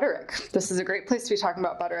 this is a great place to be talking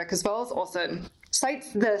about Butterick as well as Olson,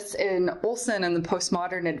 cites this in Olson and the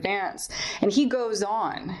Postmodern Advance, and he goes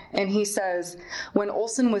on and he says, when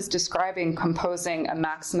Olson was describing composing a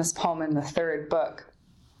Maximus Pullman III book,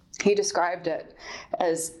 he described it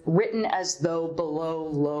as written as though below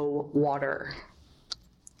low water.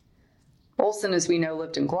 Olson, as we know,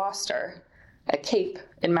 lived in Gloucester, a cape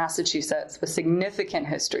in Massachusetts with significant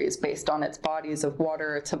histories based on its bodies of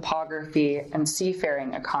water, topography, and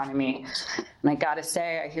seafaring economy. And I gotta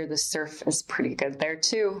say, I hear the surf is pretty good there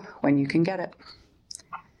too, when you can get it.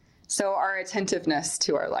 So our attentiveness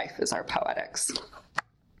to our life is our poetics.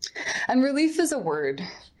 And relief as a word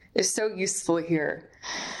is so useful here,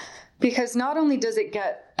 because not only does it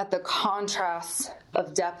get at the contrasts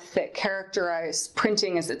of depth that characterize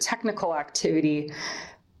printing as a technical activity,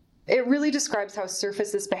 it really describes how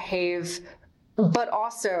surfaces behave, but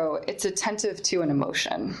also it's attentive to an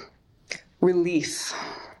emotion. Relief.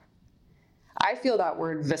 I feel that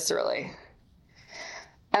word viscerally.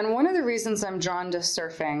 And one of the reasons I'm drawn to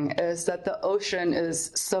surfing is that the ocean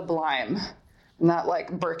is sublime, in that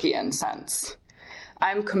like Burkean sense.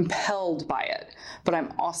 I'm compelled by it, but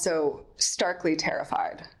I'm also starkly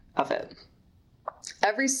terrified of it.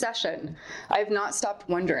 Every session, I have not stopped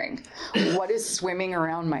wondering, what is swimming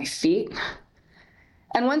around my feet?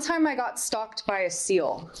 And one time I got stalked by a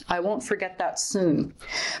seal. I won't forget that soon.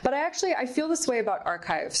 But I feel this way about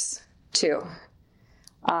archives too.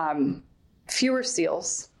 Fewer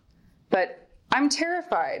seals, but I'm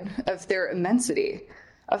terrified of their immensity,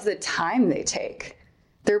 of the time they take,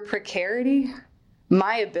 their precarity,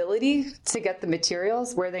 my ability to get the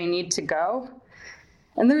materials where they need to go.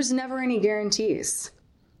 And there's never any guarantees.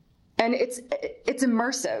 And it's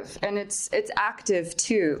immersive and it's active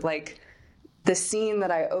too, like the scene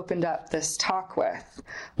that I opened up this talk with.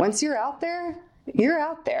 Once you're out there, you're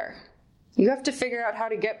out there. You have to figure out how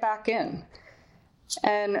to get back in.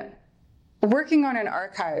 And working on an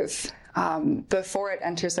archive before it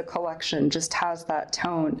enters a collection just has that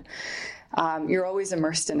tone. You're always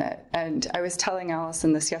immersed in it. And I was telling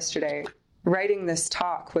Allison this yesterday. Writing this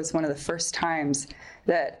talk was one of the first times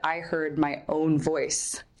that I heard my own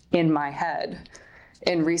voice in my head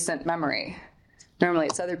in recent memory. Normally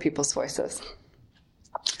it's other people's voices.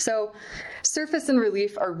 So surface and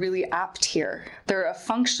relief are really apt here. They're a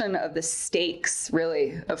function of the stakes,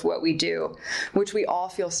 really, of what we do, which we all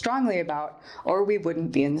feel strongly about, or we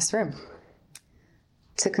wouldn't be in this room.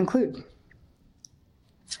 To conclude,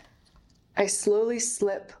 I slowly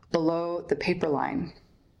slip below the paper line.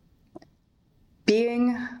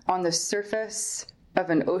 Being on the surface of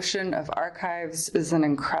an ocean of archives is an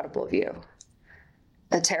incredible view,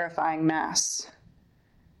 a terrifying mass.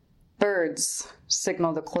 Birds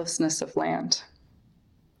signal the closeness of land.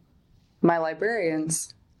 My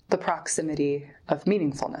librarians, the proximity of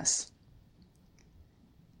meaningfulness.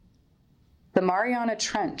 The Mariana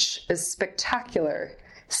Trench is spectacular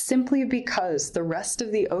simply because the rest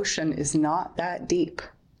of the ocean is not that deep.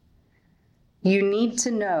 You need to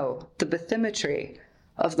know the bathymetry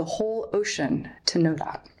of the whole ocean to know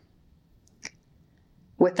that.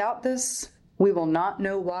 Without this, we will not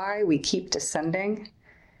know why we keep descending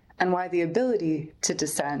and why the ability to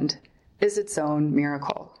descend is its own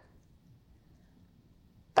miracle.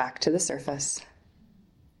 Back to the surface.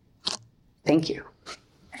 Thank you.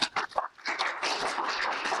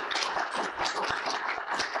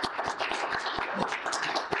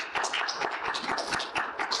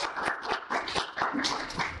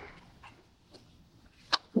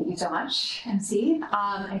 Thank you so much, MC.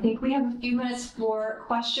 I think we have a few minutes for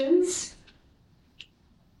questions.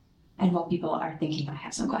 And while people are thinking, I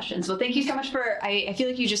have some questions. Well, thank you so much for, I feel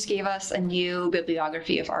like you just gave us a new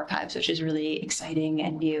bibliography of archives, which is really exciting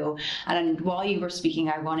and new. And while you were speaking,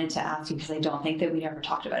 I wanted to ask you, because I don't think that we'd ever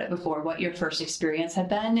talked about it before, what your first experience had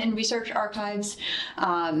been in research archives,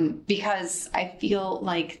 because I feel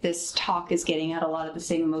like this talk is getting at a lot of the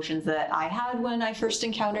same emotions that I had when I first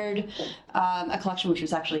encountered a collection, which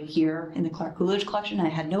was actually here in the Clark Coolidge collection. I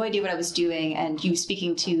had no idea what I was doing, and you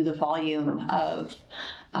speaking to the volume of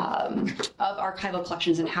archival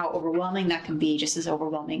collections and how overwhelming that can be, just as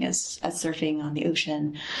overwhelming as surfing on the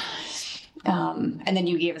ocean. And then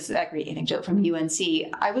you gave us that great anecdote from UNC.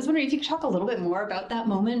 I was wondering if you could talk a little bit more about that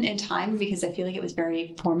moment in time, because I feel like it was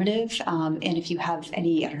very formative. And if you have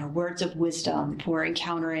any, words of wisdom for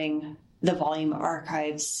encountering the volume of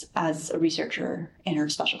archives as a researcher in her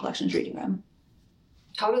special collections reading room.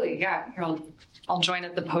 Totally, yeah. Here, I'll join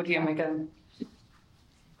at the podium again.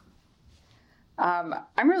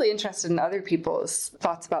 I'm really interested in other people's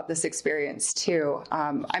thoughts about this experience too.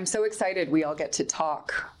 I'm so excited we all get to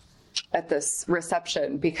talk at this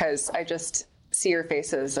reception because I just see your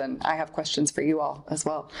faces and I have questions for you all as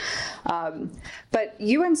well. But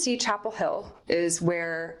UNC Chapel Hill is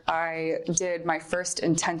where I did my first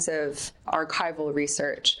intensive archival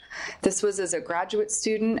research. This was as a graduate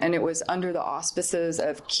student, and it was under the auspices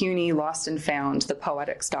of CUNY Lost and Found, the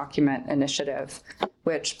Poetics Document Initiative,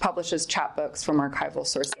 which publishes chapbooks from archival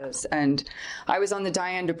sources. And I was on the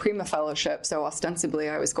Diane de Prima Fellowship, so ostensibly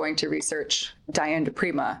I was going to research Diane de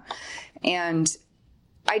Prima. And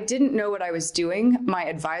I didn't know what I was doing. My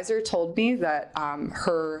advisor told me that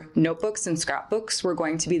her notebooks and scrapbooks were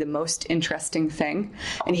going to be the most interesting thing,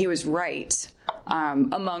 and he was right,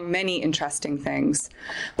 among many interesting things.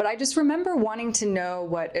 But I just remember wanting to know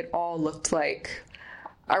what it all looked like.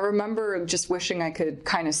 I remember just wishing I could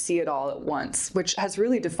kind of see it all at once, which has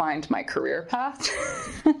really defined my career path,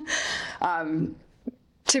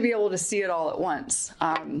 to be able to see it all at once.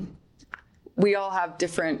 We all have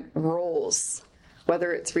different roles,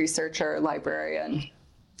 whether it's researcher, librarian,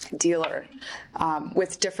 dealer,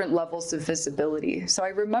 with different levels of visibility. So I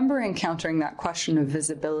remember encountering that question of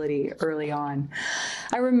visibility early on.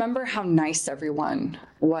 I remember how nice everyone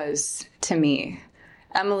was to me.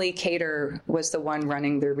 Emily Cater was the one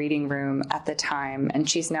running the reading room at the time, and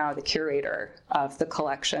she's now the curator of the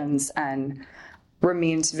collections and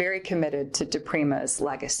remains very committed to de Prima's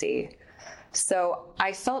legacy. So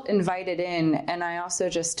I felt invited in, and I also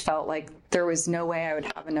just felt like there was no way I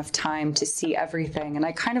would have enough time to see everything. And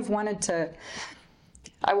I kind of wanted to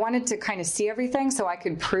kind of see everything so I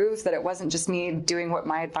could prove that it wasn't just me doing what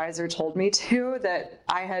my advisor told me to, that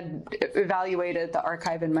I had evaluated the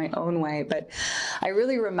archive in my own way. But I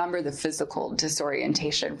really remember the physical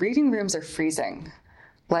disorientation. Reading rooms are freezing.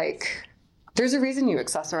 Like, there's a reason you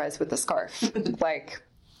accessorize with a scarf. Like,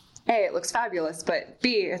 A, it looks fabulous, but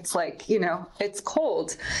B, it's like, it's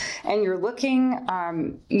cold. And you're looking,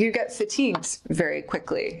 you get fatigued very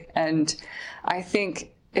quickly. And I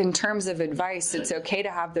think in terms of advice, it's okay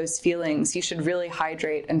to have those feelings. You should really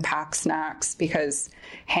hydrate and pack snacks, because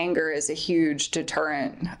hunger is a huge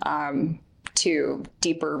deterrent to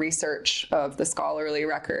deeper research of the scholarly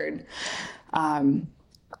record.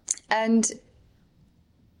 And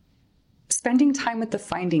spending time with the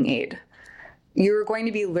finding aid. You're going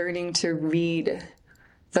to be learning to read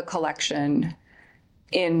the collection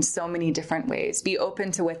in so many different ways. Be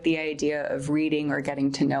open to what the idea of reading or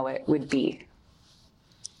getting to know it would be.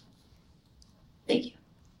 Thank you.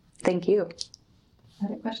 Thank you.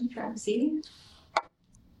 Other questions for MC?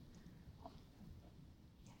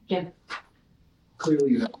 Jim.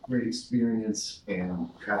 Clearly, you have great experience and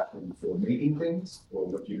passion for making things, or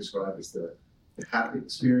what you describe as the haptic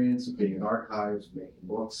experience of being in archives, making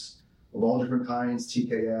books of all different kinds,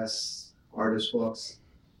 TKS, artist books,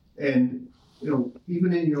 and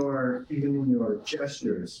even in your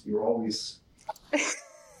gestures, you're always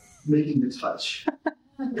making the touch.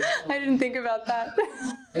 I didn't think about that.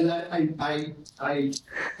 And I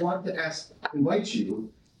want to invite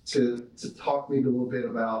you to talk maybe a little bit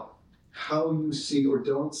about how you see or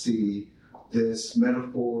don't see this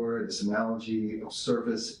metaphor, this analogy of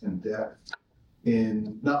surface and depth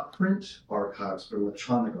in not print archives, but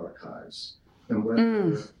electronic archives, and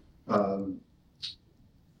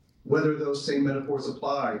whether those same metaphors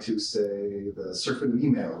apply to, say, the circuit of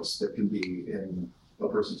emails that can be in a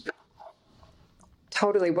person's.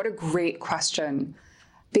 Totally. What a great question.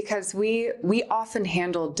 Because we often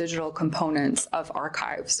handle digital components of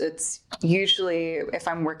archives. It's usually, if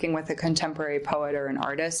I'm working with a contemporary poet or an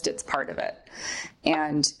artist, it's part of it.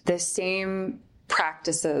 And the same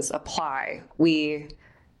practices apply. We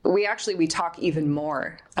talk even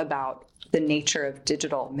more about the nature of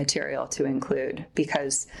digital material to include,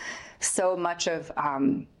 because so much of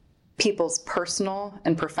people's personal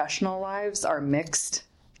and professional lives are mixed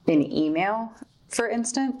in email, for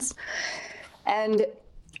instance. And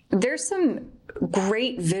there's some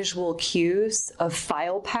great visual cues of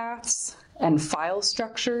file paths and file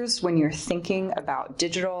structures when you're thinking about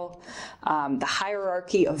digital, the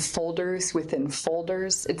hierarchy of folders within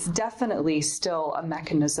folders. It's definitely still a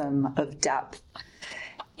mechanism of depth.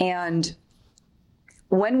 And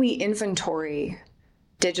when we inventory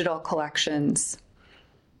digital collections,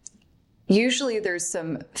 usually there's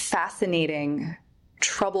some fascinating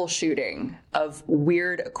troubleshooting of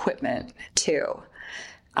weird equipment too.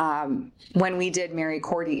 When we did Mary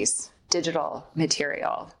Cordy's digital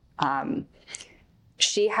material,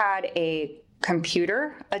 she had a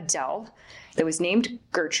computer, a Dell, that was named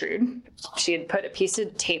Gertrude. She had put a piece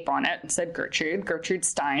of tape on it and said Gertrude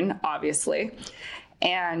Stein, obviously.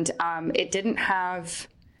 And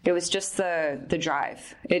it was just the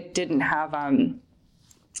drive. It didn't have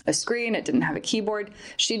a screen. It didn't have a keyboard.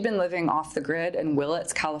 She'd been living off the grid in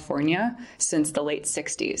Willits, California since the late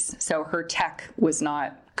 60s. So her tech was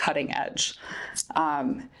not cutting edge.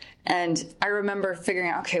 And I remember figuring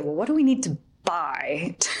out, okay, well, what do we need to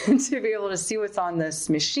buy to be able to see what's on this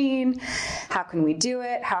machine? How can we do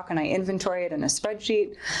it? How can I inventory it in a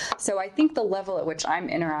spreadsheet? So I think the level at which I'm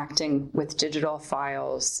interacting with digital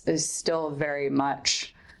files is still very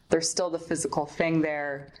much, there's still the physical thing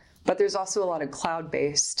there, but there's also a lot of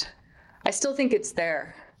cloud-based. I still think it's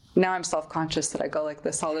there. Now I'm self-conscious that I go like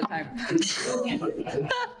this all the time.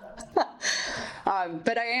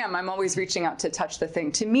 But I'm always reaching out to touch the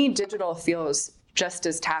thing. To me, digital feels just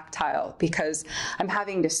as tactile because I'm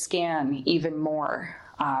having to scan even more.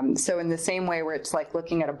 So in the same way where it's like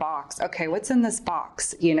looking at a box, okay, what's in this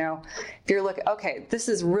box? If you're looking, okay, this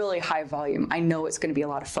is really high volume. I know it's going to be a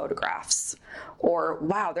lot of photographs. Or,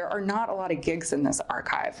 wow, there are not a lot of gigs in this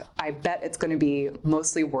archive. I bet it's going to be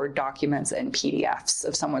mostly Word documents and PDFs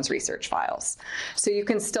of someone's research files. So you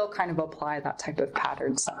can still kind of apply that type of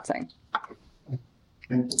pattern sensing.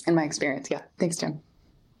 In my experience, yeah. Thanks, Jim.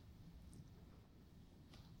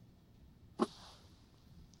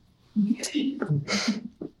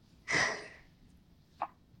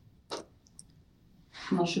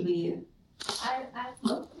 Well, should we?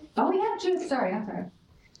 Oh yeah, Judith. Sorry, I'm sorry.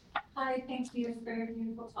 Hi, thank you for your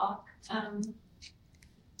beautiful talk.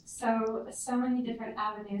 So many different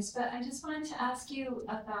avenues, but I just wanted to ask you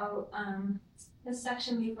about the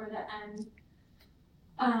section before the end.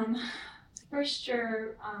 First,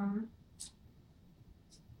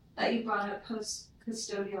 that you brought up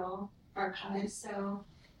post-custodial archives. So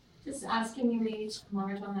just asking you maybe to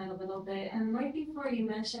enlarge on that a little bit. And right before you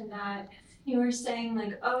mentioned that, you were saying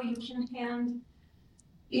like, oh, you can hand,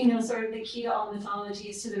 sort of the key to all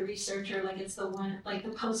mythologies to the researcher, like it's the one, like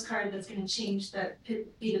the postcard that's going to change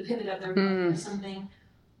be the pivot of their book or something.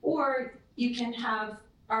 Or you can have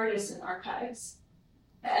artists and archives.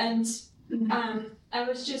 And I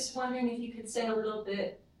was just wondering if you could say a little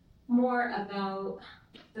bit more about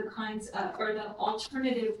the kinds of, or the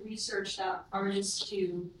alternative research that artists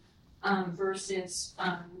do versus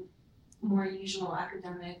more usual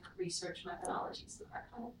academic research methodologies of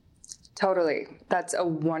archive. Totally. That's a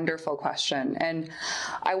wonderful question. And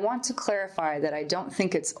I want to clarify that I don't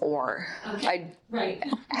think it's or. Okay. Right.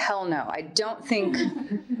 Hell no. I don't think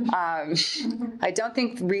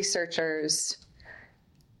researchers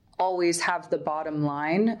always have the bottom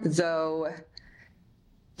line, though.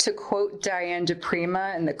 To quote Diane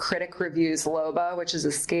DePrima in The Critic Reviews Loba, which is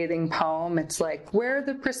a scathing poem, it's like, where are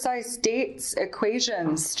the precise dates,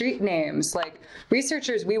 equations, street names? Like,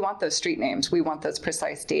 researchers, we want those street names. We want those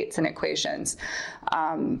precise dates and equations.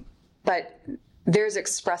 But there's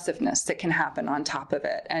expressiveness that can happen on top of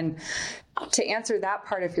it. And to answer that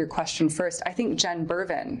part of your question first, I think Jen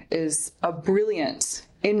Bervin is a brilliant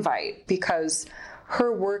invite because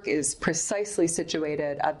her work is precisely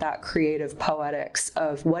situated at that creative poetics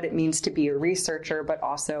of what it means to be a researcher, but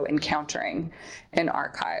also encountering in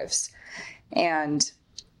archives. And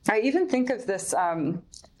I even think of this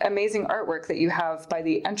amazing artwork that you have by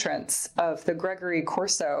the entrance of the Gregory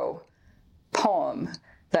Corso poem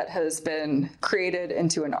that has been created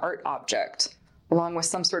into an art object, along with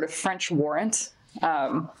some sort of French warrant.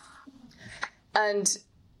 And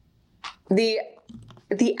the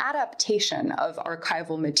adaptation of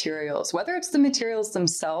archival materials, whether it's the materials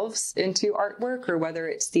themselves into artwork or whether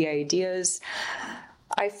it's the ideas,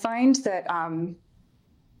 I find that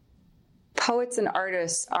poets and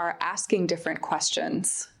artists are asking different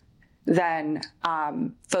questions than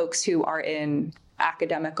folks who are in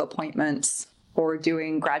academic appointments or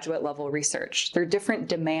doing graduate level research. There are different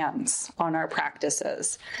demands on our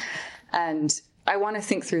practices. And I want to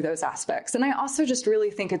think through those aspects. And I also just really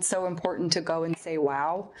think it's so important to go and say,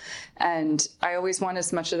 wow. And I always want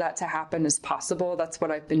as much of that to happen as possible. That's what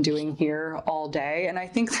I've been doing here all day. And I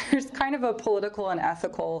think there's kind of a political and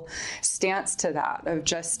ethical stance to that of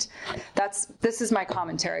just, this is my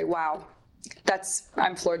commentary. Wow.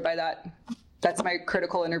 I'm floored by that. That's my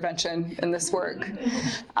critical intervention in this work.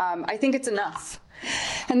 I think it's enough.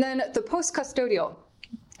 And then the post-custodial.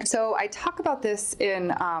 So I talk about this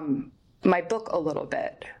in my book a little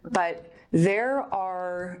bit, but there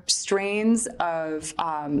are strains of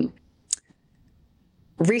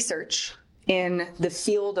research in the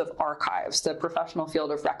field of archives, the professional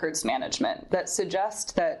field of records management, that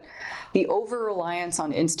suggest that the over-reliance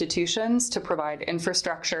on institutions to provide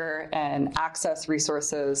infrastructure and access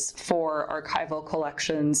resources for archival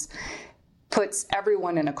collections puts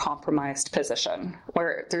everyone in a compromised position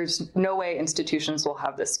where there's no way institutions will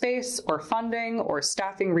have the space or funding or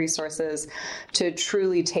staffing resources to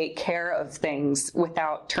truly take care of things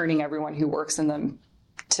without turning everyone who works in them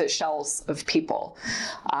to shells of people.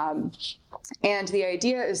 And the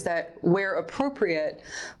idea is that where appropriate,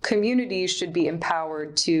 communities should be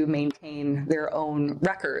empowered to maintain their own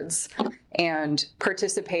records and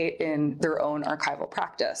participate in their own archival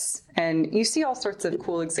practice. And you see all sorts of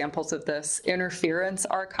cool examples of this. Interference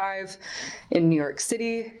Archive in New York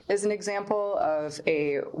City is an example of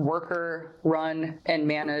a worker-run and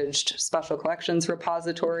managed special collections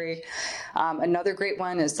repository. Another great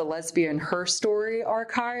one is the Lesbian Her Story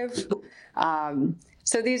Archive.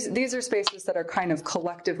 So these are spaces that are kind of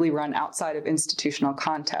collectively run outside of institutional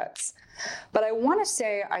contexts. But I want to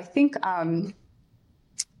say, I think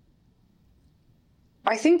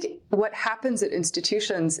what happens at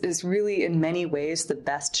institutions is really in many ways the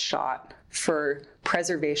best shot for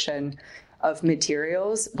preservation of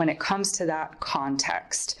materials when it comes to that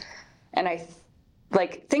context. And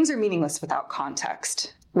things are meaningless without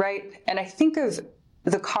context, right? And I think of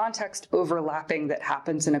the context overlapping that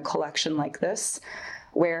happens in a collection like this,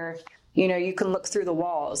 where, you can look through the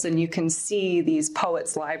walls and you can see these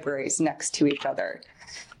poets' libraries next to each other.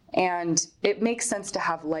 And it makes sense to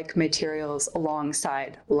have like materials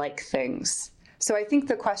alongside like things. So I think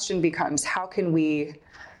the question becomes, how can we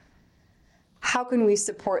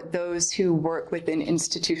support those who work within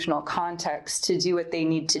institutional contexts to do what they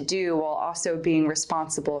need to do while also being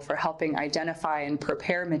responsible for helping identify and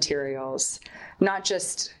prepare materials, not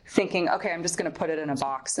just thinking, okay, I'm just going to put it in a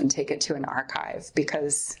box and take it to an archive,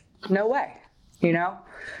 because no way,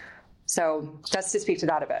 So that's to speak to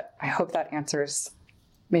that a bit. I hope that answers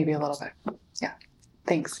maybe a little bit. Yeah,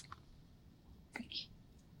 thanks. Thank you.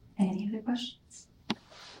 Any other questions?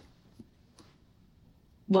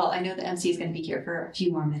 Well, I know the MC is going to be here for a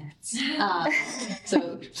few more minutes.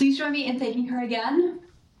 So please join me in thanking her again.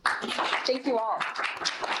 Thank you all for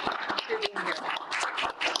being here.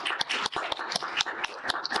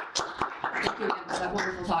 Thank you again for that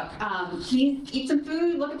wonderful talk. Please eat some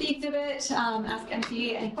food, look at the exhibit, ask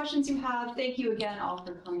MC any questions you have. Thank you again all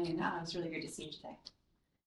for coming. It was really great to see you today.